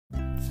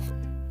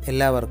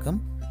എല്ലാവർക്കും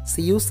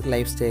Zeus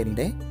life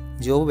സ്റ്റൈലിൻ്റെ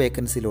job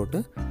വേക്കൻസിയിലോട്ട്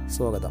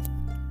സ്വാഗതം.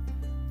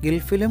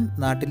 ഗൾഫിലും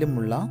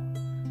നാട്ടിലുമുള്ള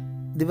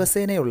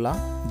ദിവസേനയുള്ള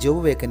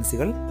job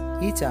വേക്കൻസികൾ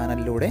ഈ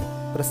ചാനലിലൂടെ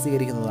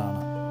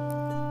പ്രസിദ്ധീകരിക്കുന്നതാണ്.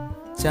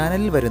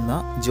 ചാനലിൽ വരുന്ന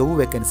ജോബ്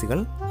വേക്കൻസികൾ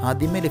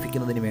ആദ്യമേ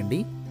ലഭിക്കുന്നതിന് വേണ്ടി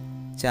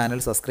ചാനൽ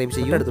സബ്സ്ക്രൈബ്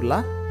ചെയ്യും, അടുത്തുള്ള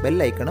ബെൽ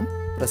ഐക്കണും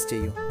പ്രസ്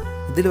ചെയ്യൂ.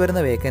 ഇതിൽ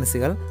വരുന്ന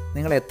വേക്കൻസികൾ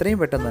നിങ്ങൾ എത്രയും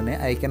പെട്ടെന്ന് തന്നെ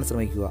അയക്കാൻ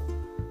ശ്രമിക്കുക.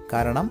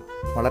 കാരണം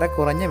വളരെ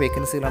കുറഞ്ഞ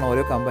വേക്കൻസികളാണ്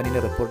ഓരോ കമ്പനിയിൽ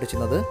റിപ്പോർട്ട്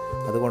ചെയ്യുന്നത്.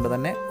 അതുകൊണ്ട്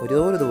തന്നെ ഓരോ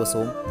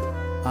ദിവസവും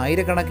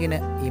ആയിരക്കണക്കിന്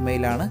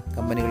ഇമെയിലാണ്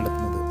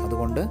കമ്പനികളിലെത്തുന്നത്.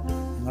 അതുകൊണ്ട്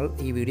നിങ്ങൾ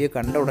ഈ വീഡിയോ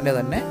കണ്ട ഉടനെ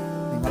തന്നെ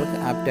നിങ്ങൾക്ക്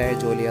ആപ്റ്റായ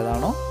ജോലി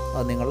ഏതാണോ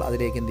അത് നിങ്ങൾ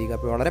അതിലേക്ക് എന്ത് ചെയ്യുക,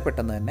 അപ്പോൾ വളരെ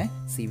പെട്ടെന്ന് തന്നെ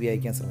CV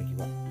അയക്കാൻ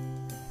ശ്രമിക്കുക.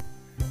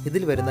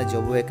 ഇതിൽ വരുന്ന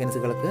ജോബ്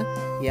വേക്കൻസികൾക്ക്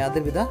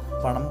യാതൊരുവിധ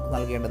പണം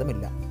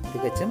നൽകേണ്ടതുമില്ല,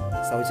 തികച്ചും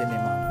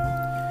സൗജന്യമാണ്.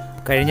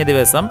 കഴിഞ്ഞ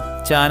ദിവസം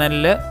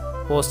ചാനലിൽ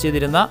പോസ്റ്റ്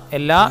ചെയ്തിരുന്ന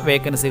എല്ലാ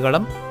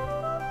വേക്കൻസികളും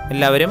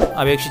എല്ലാവരും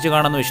അപേക്ഷിച്ച്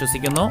കാണുമെന്ന്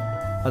വിശ്വസിക്കുന്നു.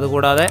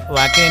 അതുകൂടാതെ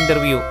വാക്കിൻ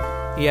ഇൻ്റർവ്യൂ,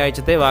 ഈ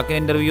ആഴ്ചത്തെ വാക്കിൻ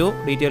ഇൻ്റർവ്യൂ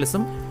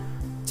ഡീറ്റെയിൽസും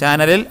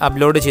ചാനലിൽ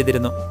അപ്ലോഡ്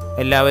ചെയ്തിരുന്നു.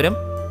 എല്ലാവരും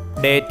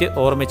ഡേറ്റ്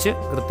ഓർമ്മിച്ച്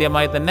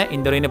കൃത്യമായി തന്നെ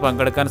ഇൻ്റർവ്യൂവിന്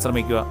പങ്കെടുക്കാൻ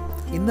ശ്രമിക്കുക.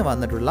 ഇന്ന്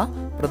വന്നിട്ടുള്ള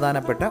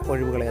പ്രധാനപ്പെട്ട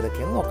ഒഴിവുകൾ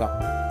ഏതൊക്കെയെന്ന് നോക്കാം.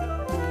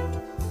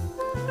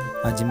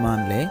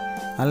 അജ്മാനിലെ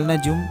അൽ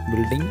നജും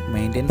ബിൽഡിംഗ്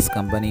മെയിൻ്റനൻസ്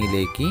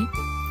കമ്പനിയിലേക്ക്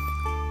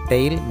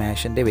ടൈൽ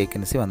മാഷൻ്റെ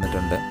വേക്കൻസി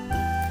വന്നിട്ടുണ്ട്.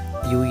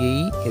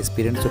 UAE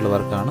experience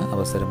ഉള്ളവർക്കാണ്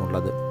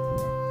അവസരമുള്ളത്.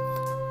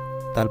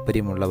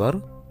 താല്പര്യമുള്ളവർ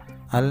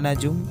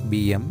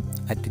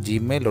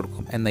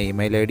alnajum@gmail.com എന്ന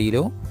ഇമെയിൽ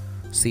ID-യിലോ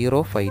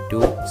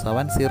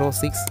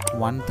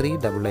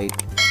 052706138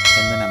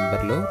 എന്ന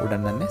നമ്പറിലോ ഉടൻ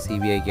തന്നെ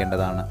CV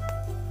അയക്കേണ്ടതാണ്.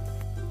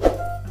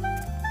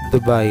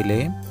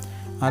 ദുബായിലെ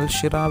അൽ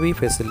ഷിറാവി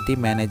ഫെസിലിറ്റി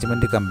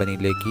മാനേജ്മെൻറ്റ്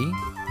കമ്പനിയിലേക്ക്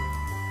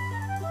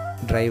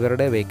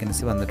ഡ്രൈവറുടെ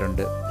വേക്കൻസി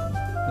വന്നിട്ടുണ്ട്.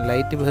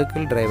 ലൈറ്റ്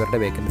വെഹിക്കിൾ ഡ്രൈവറുടെ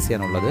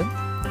വേക്കൻസിയാണുള്ളത്.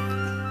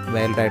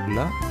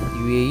 വാലിഡായിട്ടുള്ള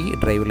UAE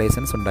ഡ്രൈവർ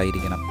ലൈസൻസ്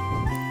ഉണ്ടായിരിക്കണം.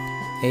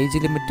 Age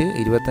limit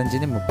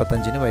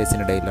 25-35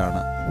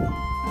 വയസ്സിനിടയിലാണ്.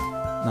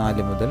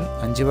 4 മുതൽ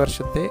 5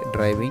 വർഷത്തെ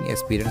ഡ്രൈവിംഗ്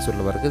എക്സ്പീരിയൻസ്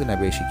ഉള്ളവർക്ക് ഇതിന്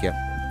അപേക്ഷിക്കാം.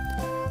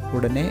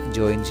 ഉടനെ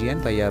ജോയിൻ ചെയ്യാൻ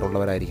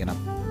തയ്യാറുള്ളവരായിരിക്കണം.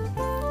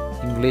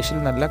 ഇംഗ്ലീഷിൽ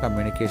നല്ല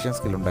കമ്മ്യൂണിക്കേഷൻ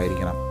സ്കിൽ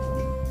ഉണ്ടായിരിക്കണം.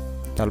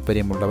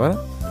 താല്പര്യമുള്ളവർ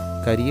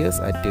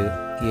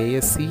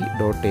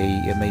careers@asc.ae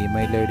എന്ന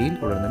ഇമെയിൽ ID-യിൽ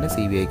ഉടൻ തന്നെ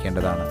CV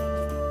അയക്കേണ്ടതാണ്.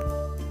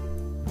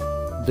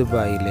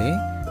 ദുബായിലെ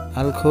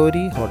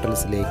അൽഖോരി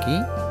ഹോട്ടൽസിലേക്ക്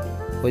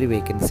ഒരു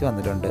വേക്കൻസി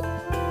വന്നിട്ടുണ്ട്.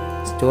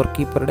 സ്റ്റോർ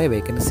കീപ്പറുടെ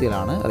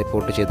വേക്കൻസിയിലാണ്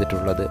റിപ്പോർട്ട്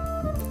ചെയ്തിട്ടുള്ളത്.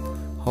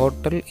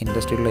 ഹോട്ടൽ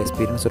ഇൻഡസ്ട്രിയിലുള്ള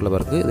എക്സ്പീരിയൻസ്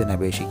ഉള്ളവർക്ക് ഇതിന്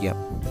അപേക്ഷിക്കാം.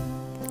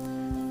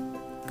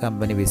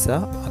 കമ്പനി വിസ,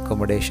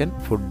 അക്കോമഡേഷൻ,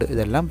 ഫുഡ്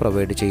ഇതെല്ലാം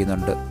പ്രൊവൈഡ്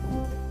ചെയ്യുന്നുണ്ട്.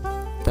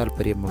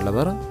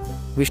 താല്പര്യമുള്ളവർ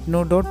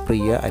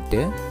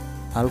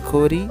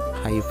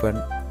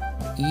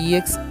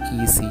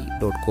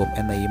vishnu.priya@alkhori-exec.com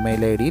എന്ന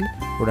ഇമെയിൽ ID-യിൽ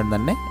ഉടൻ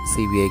തന്നെ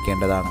CV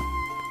അയക്കേണ്ടതാണ്.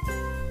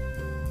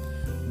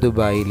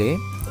 ദുബായിലെ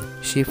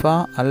ഷിഫ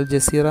അൽ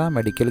ജസീറ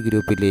മെഡിക്കൽ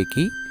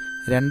ഗ്രൂപ്പിലേക്ക്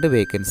 2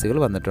 വേക്കൻസികൾ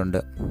വന്നിട്ടുണ്ട്.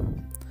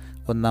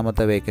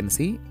 ഒന്നാമത്തെ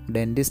വേക്കൻസി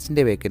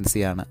ഡെൻറ്റിസ്റ്റിൻ്റെ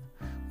വേക്കൻസിയാണ്.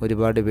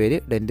 ഒരുപാട് പേര്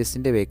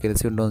ഡെൻറ്റിസ്റ്റിൻ്റെ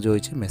വേക്കൻസി ഉണ്ടോ എന്ന്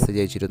ചോദിച്ച് മെസ്സേജ്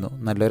അയച്ചിരുന്നു.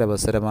 നല്ലൊരു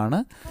അവസരമാണ്,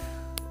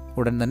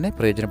 ഉടൻ തന്നെ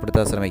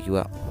പ്രയോജനപ്പെടുത്താൻ ശ്രമിക്കുക.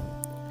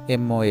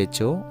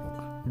 MOHO,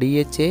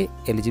 DHA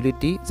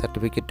എലിജിബിലിറ്റി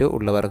സർട്ടിഫിക്കറ്റോ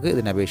ഉള്ളവർക്ക്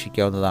ഇതിന്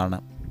അപേക്ഷിക്കാവുന്നതാണ്.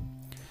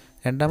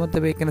 രണ്ടാമത്തെ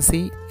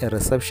വേക്കൻസി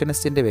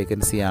റിസപ്ഷനിസ്റ്റിൻ്റെ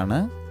വേക്കൻസിയാണ്.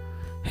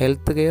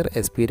 ഹെൽത്ത് കെയർ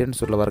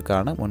എക്സ്പീരിയൻസ്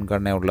ഉള്ളവർക്കാണ്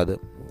മുൻഗണന ഉള്ളത്.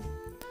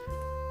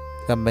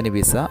 കമ്പനി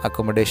വിസ,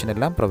 അക്കോമഡേഷൻ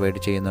എല്ലാം പ്രൊവൈഡ്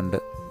ചെയ്യുന്നുണ്ട്.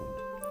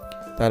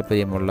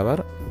 താല്പര്യമുള്ളവർ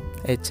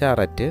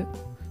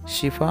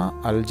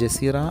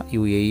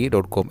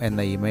HR@shifa-al-jazeera-uae.com എന്ന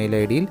ഇമെയിൽ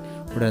ID-യിൽ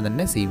ഉടൻ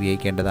തന്നെ CV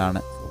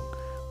അയക്കേണ്ടതാണ്.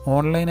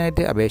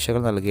 ഓൺലൈനായിട്ട്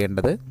അപേക്ഷകൾ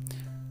നൽകേണ്ടത്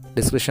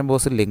ഡിസ്ക്രിപ്ഷൻ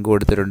ബോക്സിൽ ലിങ്ക്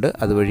കൊടുത്തിട്ടുണ്ട്,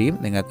 അതുവഴിയും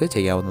നിങ്ങൾക്ക്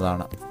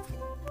ചെയ്യാവുന്നതാണ്.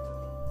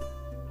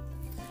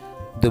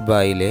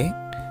 ദുബായിലെ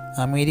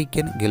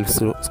അമേരിക്കൻ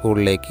ഗൾഫ്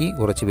സ്കൂളിലേക്ക്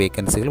കുറച്ച്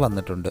വേക്കൻസികൾ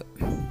വന്നിട്ടുണ്ട്.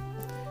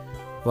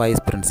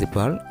 Vice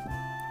principal,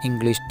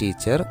 English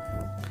teacher,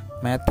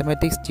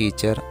 mathematics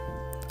teacher,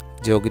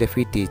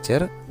 geography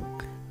teacher,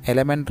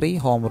 elementary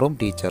home room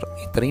teacher,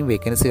 ഇത്രയും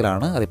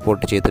വേക്കൻസികളാണ്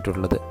റിപ്പോർട്ട്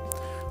ചെയ്തിട്ടുള്ളത്.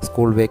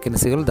 സ്കൂൾ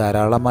വേക്കൻസികൾ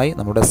ധാരാളമായി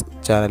നമ്മുടെ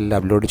ചാനലിൽ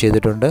അപ്ലോഡ്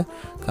ചെയ്തിട്ടുണ്ട്.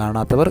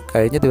 കാണാത്തവർ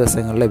കഴിഞ്ഞ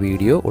ദിവസങ്ങളിലെ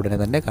വീഡിയോ ഉടനെ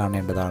തന്നെ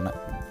കാണേണ്ടതാണ്.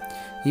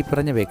 ഈ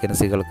പറഞ്ഞ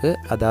വേക്കൻസികൾക്ക്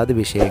അതാത്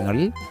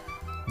വിഷയങ്ങളിൽ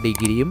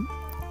ഡിഗ്രിയും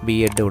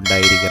B.Ed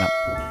ഉണ്ടായിരിക്കണം.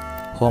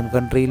 ഹോം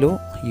കൺട്രിയിലോ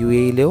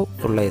UAE-യിലോ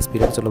ഉള്ള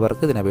എക്സ്പീരിയൻസ്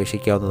ഉള്ളവർക്ക് ഇതിന്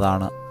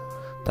അപേക്ഷിക്കാവുന്നതാണ്.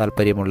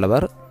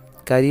 താല്പര്യമുള്ളവർ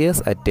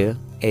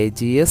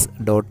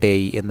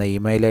careers@ags.ae എന്ന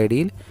ഇമെയിൽ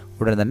ID-യിൽ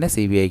ഉടൻ തന്നെ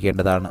CV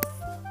അയക്കേണ്ടതാണ്.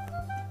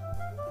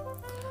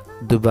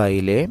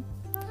 ദുബായിലെ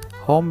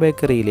ഹോം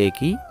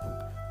ബേക്കറിയിലേക്ക്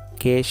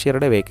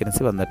കേഷ്യറുടെ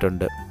വേക്കൻസി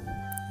വന്നിട്ടുണ്ട്.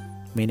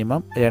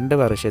 മിനിമം 2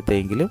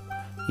 വർഷത്തെയെങ്കിലും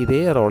ഇതേ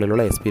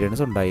റോളിലുള്ള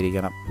എക്സ്പീരിയൻസ്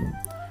ഉണ്ടായിരിക്കണം.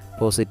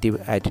 പോസിറ്റീവ്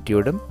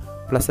ആറ്റിറ്റ്യൂഡും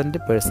പ്ലസൻറ്റ്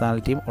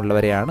പേഴ്സണാലിറ്റിയും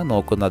ഉള്ളവരെയാണ്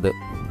നോക്കുന്നത്.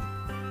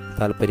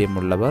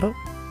 താല്പര്യമുള്ളവർ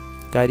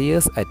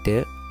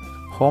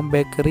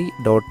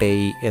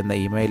careers@homebakery.ae എന്ന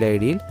ഇമെയിൽ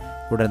ID-യിൽ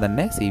ഉടൻ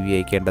തന്നെ CV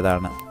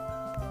അയക്കേണ്ടതാണ്.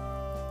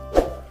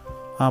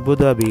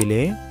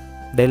 അബുദാബിയിലെ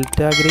delta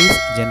grace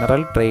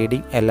general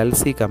trading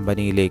LLC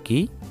കമ്പനിയിലേക്ക്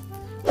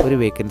ഒരു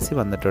വേക്കൻസി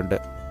വന്നിട്ടുണ്ട്.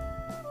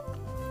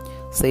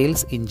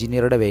 സെയിൽസ്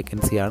എഞ്ചിനീയറുടെ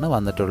വേക്കൻസിയാണ്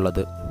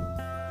വന്നിട്ടുള്ളത്.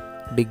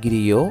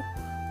 ഡിഗ്രിയോ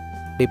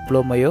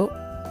ഡിപ്ലോമയോ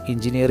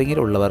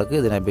എഞ്ചിനീയറിംഗിലുള്ളവർക്ക്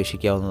ഇതിന്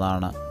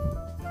അപേക്ഷിക്കാവുന്നതാണ്.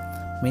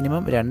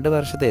 മിനിമം 2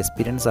 വർഷത്തെ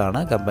എക്സ്പീരിയൻസ് ആണ്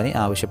കമ്പനി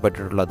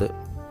ആവശ്യപ്പെട്ടിട്ടുള്ളത്.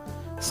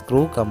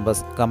 സ്ക്രൂ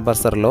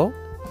കംപ്രസറിലോ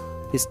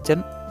പിസ്റ്റൺ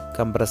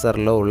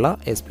കംപ്രസറിലോ ഉള്ള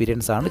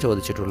എക്സ്പീരിയൻസ് ആണ്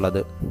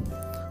ചോദിച്ചിട്ടുള്ളത്.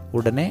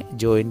 ഉടനെ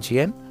ജോയിൻ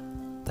ചെയ്യാൻ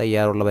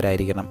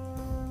തയ്യാറുള്ളവരായിരിക്കണം.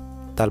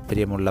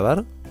 താല്പര്യമുള്ളവർ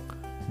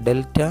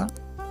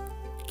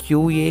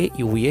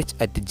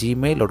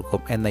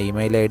delta@gmail.com എന്ന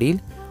ഇമെയിൽ ഐ ഡിയിൽ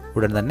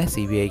ഉടൻ തന്നെ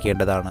CV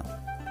അയക്കേണ്ടതാണ്.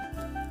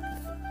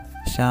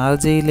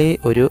 ഷാർജയിലെ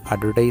ഒരു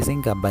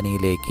അഡ്വർടൈസിംഗ്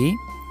കമ്പനിയിലേക്ക്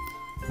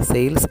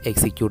സെയിൽസ്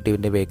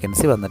എക്സിക്യൂട്ടീവിൻ്റെ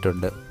വേക്കൻസി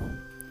വന്നിട്ടുണ്ട്.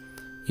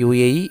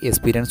 UAE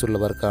experience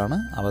ഉള്ളവർക്കാണ്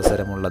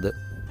അവസരമുള്ളത്.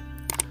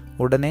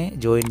 ഉടനെ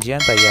ജോയിൻ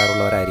ചെയ്യാൻ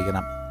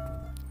തയ്യാറുള്ളവരായിരിക്കണം.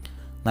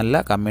 നല്ല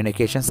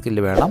കമ്മ്യൂണിക്കേഷൻ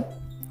സ്കില്ല് വേണം.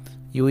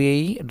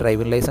 UAE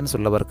ഡ്രൈവിംഗ് ലൈസൻസ്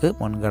ഉള്ളവർക്ക്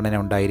മുൻഗണന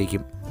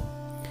ഉണ്ടായിരിക്കും.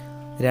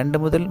 2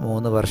 മുതൽ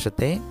 3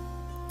 വർഷത്തെ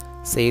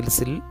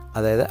സെയിൽസിൽ,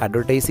 അതായത്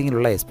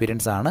അഡ്വർടൈസിങ്ങിലുള്ള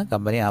എക്സ്പീരിയൻസ് ആണ്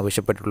കമ്പനി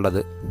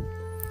ആവശ്യപ്പെട്ടുള്ളത്.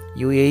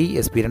 UAE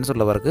എക്സ്പീരിയൻസ്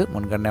ഉള്ളവർക്ക്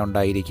മുൻഗണന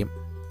ഉണ്ടായിരിക്കും.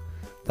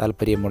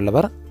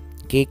 താല്പര്യമുള്ളവർ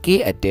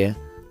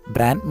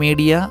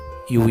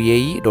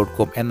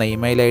kk@brandmediauae.com എന്ന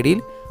ഇമെയിൽ ഐ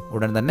ഡിയിൽ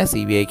ഉടൻ തന്നെ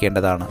CV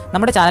അയക്കേണ്ടതാണ്.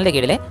 നമ്മുടെ ചാനലിന്റെ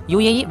കീഴിലെ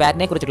UAE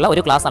വാറ്റിനെ കുറിച്ചുള്ള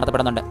ഒരു ക്ലാസ്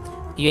നടത്തപ്പെടുന്നുണ്ട്.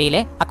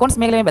 UAEയിലെ അക്കൗണ്ട്സ്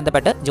മേഖലയുമായി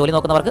ബന്ധപ്പെട്ട് ജോലി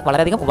നോക്കുന്നവർക്ക്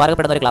വളരെയധികം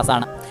ഉപകാരപ്പെടുന്ന ഒരു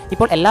ക്ലാസ്സാണ്.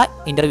 ഇപ്പോൾ എല്ലാ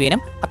ഇന്റർവ്യൂവിനും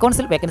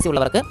അക്കൗണ്ട്സിൽ വേക്കൻസി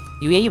ഉള്ളവർക്ക്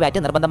UAE വാറ്റ്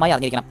നിർബന്ധമായി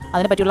അറിഞ്ഞിരിക്കണം.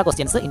 അതിനെപ്പറ്റിയുള്ള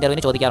ക്വസ്റ്റ്യൻസ്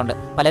ഇന്റർവ്യൂവിന് ചോദിക്കാറുണ്ട്.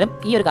 പലരും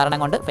ഈ ഒരു കാരണം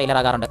കൊണ്ട് ഫെയിലർ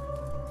ആകാറുണ്ട്.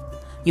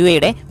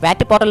 UAEയുടെ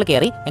വാറ്റ് പോർട്ടലിൽ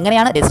കയറി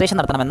എങ്ങനെയാണ് രജിസ്ട്രേഷൻ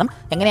നടത്തണമെന്നും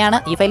എങ്ങനെയാണ്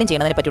ഫയലിംഗ്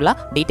ചെയ്യുന്നതിനെ പറ്റിയുള്ള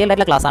ഡീറ്റെയിൽഡ്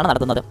ആയിട്ടുള്ള ക്ലാസ്സാണ്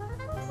നടത്തുന്നത്.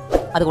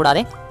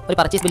 അതുകൂടാതെ ഒരു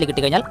പർച്ചേസ് ബില്ല്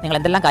കിട്ടിക്കഴിഞ്ഞാൽ നിങ്ങൾ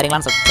എന്തെല്ലാം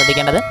കാര്യങ്ങളാണ്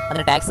ശ്രദ്ധിക്കേണ്ടത്,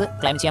 അതിന് ടാക്സ്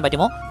ക്ലെയിം ചെയ്യാൻ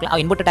പറ്റുമോ,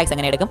 ഇൻപുട്ട് ടാക്സ്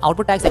എങ്ങനെ എടുക്കും,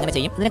 ഔട്ട്പുട്ട് ടാക്സ് എങ്ങനെ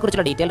ചെയ്യും,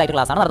 ഇതിനെക്കുറിച്ചുള്ള ഡീറ്റെയിൽഡ് ആയിട്ട്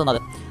ക്ലാസ്സാണ് നടത്തുന്നത്.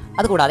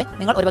 അതുകൂടാതെ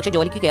നിങ്ങൾ ഒരുപക്ഷെ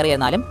ജോലിക്ക്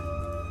കയറിയിരുന്നാലും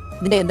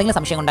ഇതിൻ്റെ എന്തെങ്കിലും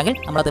സംശയം ഉണ്ടെങ്കിൽ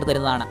നമ്മൾ തീർത്തു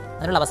തരുന്നതാണ്.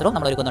 അതിനുള്ള അവസരവും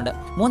നമ്മൾ ഒരുക്കുന്നുണ്ട്.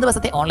 3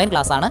 ദിവസത്തെ ഓൺലൈൻ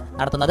ക്ലാസ്സാണ്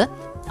നടത്തുന്നത്.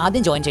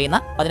 ആദ്യം ജോയിൻ ചെയ്യുന്ന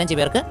 15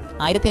 പേർക്ക്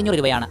 1500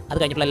 രൂപയാണ്. അത്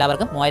കഴിഞ്ഞിട്ടുള്ള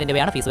എല്ലാവർക്കും 3000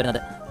 രൂപയാണ് ഫീസ് വരുന്നത്.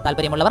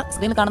 താല്പര്യമുള്ളവർ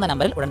സ്ക്രീനിൽ കാണുന്ന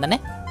നമ്പറിൽ ഉടൻ തന്നെ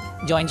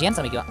ജോയിൻ ചെയ്യാൻ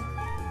ശ്രമിക്കുക.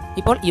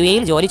 ഇപ്പോൾ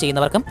UAEയിൽ ജോലി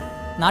ചെയ്യുന്നവർക്കും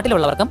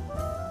നാട്ടിലുള്ളവർക്കും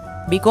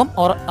BCom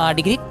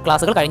ഡിഗ്രി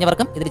ക്ലാസ്സുകൾ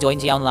കഴിഞ്ഞവർക്കും ഇതിൽ ജോയിൻ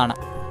ചെയ്യാവുന്നതാണ്.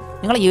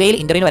 നിങ്ങൾ UAEയിൽ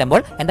ഇന്റർവ്യൂ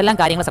വരുമ്പോൾ എന്തെല്ലാം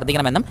കാര്യങ്ങൾ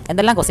ശ്രദ്ധിക്കണമെന്നും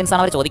എന്തെല്ലാം ക്വസ്റ്റ്യൻസ്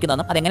ആണ് അവർ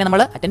ചോദിക്കുന്നതെന്നും അതെങ്ങനെ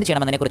നമ്മൾ അറ്റൻഡ്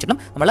ചെയ്യണമെന്നതിനെക്കുറിച്ചും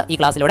നമ്മൾ ഈ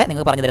ക്ലാസ്സിലൂടെ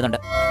നിങ്ങൾക്ക് പറഞ്ഞു തരുന്നുണ്ട്.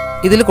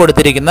 ഇതിൽ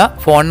കൊടുത്തിരിക്കുന്ന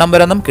ഫോൺ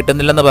നമ്പറൊന്നും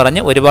കിട്ടുന്നില്ലെന്ന്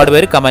പറഞ്ഞ് ഒരുപാട്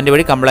പേര് കമൻറ്റ്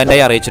വഴി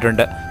കംപ്ലൈൻറ്റായി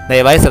അറിയിച്ചിട്ടുണ്ട്.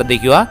 ദയവായി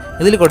ശ്രദ്ധിക്കുക.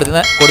 ഇതിൽ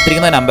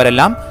കൊടുത്തിരിക്കുന്ന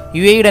നമ്പരെല്ലാം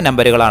UAEയുടെ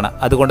നമ്പറുകളാണ്.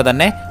 അതുകൊണ്ട്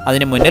തന്നെ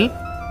അതിന് മുന്നിൽ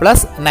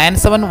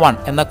 +971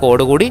 എന്ന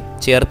കോഡ് കൂടി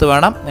ചേർത്ത്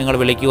വേണം നിങ്ങൾ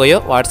വിളിക്കുകയോ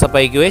വാട്സപ്പ്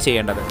അയക്കുകയോ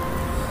ചെയ്യേണ്ടത്.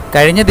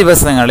 കഴിഞ്ഞ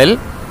ദിവസങ്ങളിൽ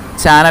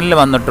ചാനലിൽ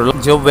വന്നിട്ടുള്ള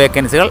ജോബ്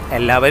വേക്കൻസികൾ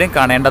എല്ലാവരും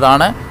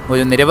കാണേണ്ടതാണ്.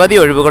 ഒരു നിരവധി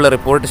ഒഴിവുകൾ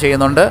റിപ്പോർട്ട്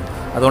ചെയ്യുന്നുണ്ട്.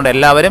 അതുകൊണ്ട്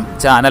എല്ലാവരും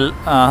ചാനൽ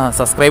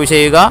സബ്സ്ക്രൈബ്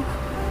ചെയ്യുക.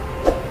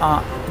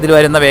 ഇതിൽ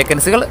വരുന്ന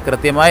വേക്കൻസികൾ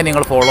കൃത്യമായി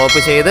നിങ്ങൾ ഫോളോ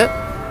അപ്പ് ചെയ്ത്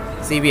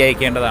CV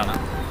അയക്കേണ്ടതാണ്.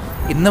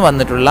 ഇന്ന്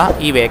വന്നിട്ടുള്ള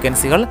ഈ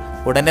വേക്കൻസികൾ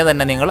ഉടനെ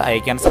തന്നെ നിങ്ങൾ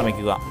അയക്കാൻ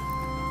ശ്രമിക്കുക.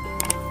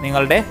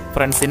 നിങ്ങളുടെ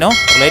ഫ്രണ്ട്സിനോ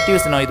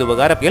റിലേറ്റീവ്സിനോ ഇത്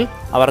ഉപകാരമെങ്കിൽ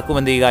അവർക്കും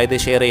എന്ത് ചെയ്യുക, ഇത്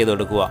ഷെയർ ചെയ്ത്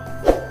കൊടുക്കുക.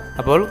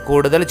 അപ്പോൾ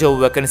കൂടുതൽ ജോബ്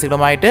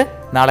വേക്കൻസികളുമായിട്ട്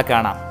നാളെ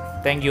കാണാം.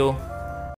 താങ്ക്